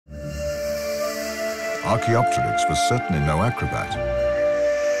Archaeopteryx was certainly no acrobat,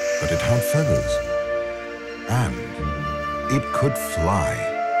 but it had feathers, and it could fly.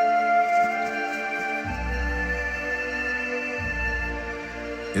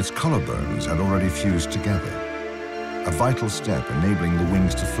 Its collarbones had already fused together, a vital step enabling the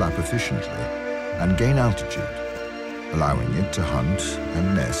wings to flap efficiently and gain altitude, allowing it to hunt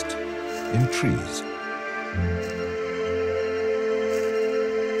and nest in trees.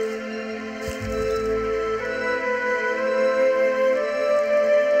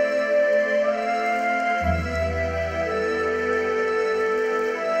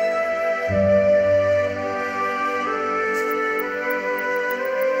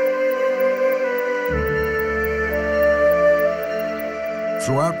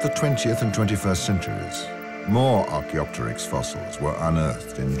 Throughout the 20th and 21st centuries, more Archaeopteryx fossils were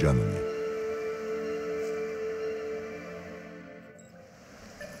unearthed in Germany.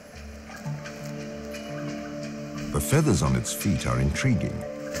 The feathers on its feet are intriguing,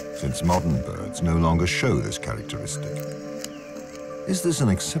 since modern birds no longer show this characteristic. Is this an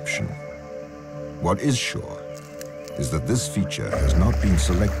exception? What is sure is that this feature has not been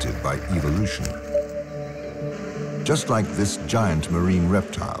selected by evolution. Just like this giant marine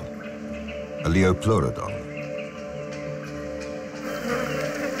reptile, a Leopleurodon.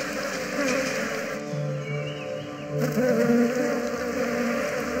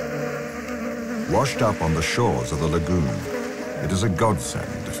 Washed up on the shores of the lagoon, it is a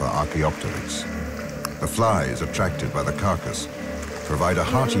godsend for Archaeopteryx. The flies attracted by the carcass provide a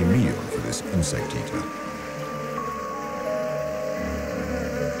hearty meal for this insect eater.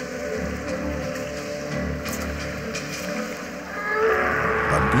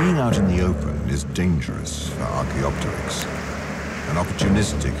 But being out in the open is dangerous for Archaeopteryx. An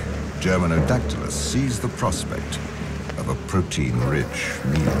opportunistic Germanodactylus sees the prospect of a protein-rich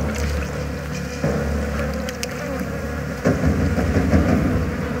meal.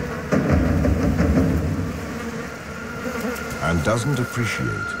 And doesn't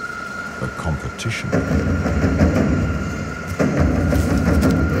appreciate the competition.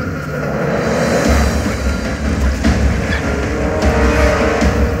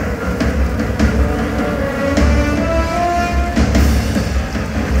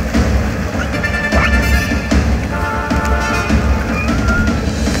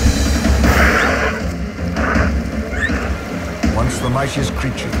 Once the mightiest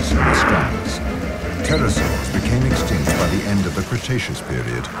creatures in the strands, pterosaurs became extinct by the end of the Cretaceous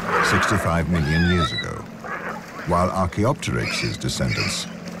period, 65 million years ago, while Archaeopteryx's descendants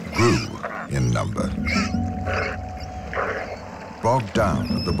grew in number. Bogged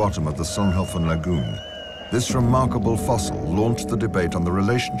down at the bottom of the Solnhofen Lagoon, this remarkable fossil launched the debate on the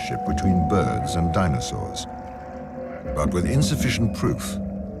relationship between birds and dinosaurs. But with insufficient proof,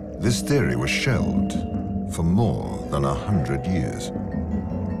 this theory was shelved for more than 100 years.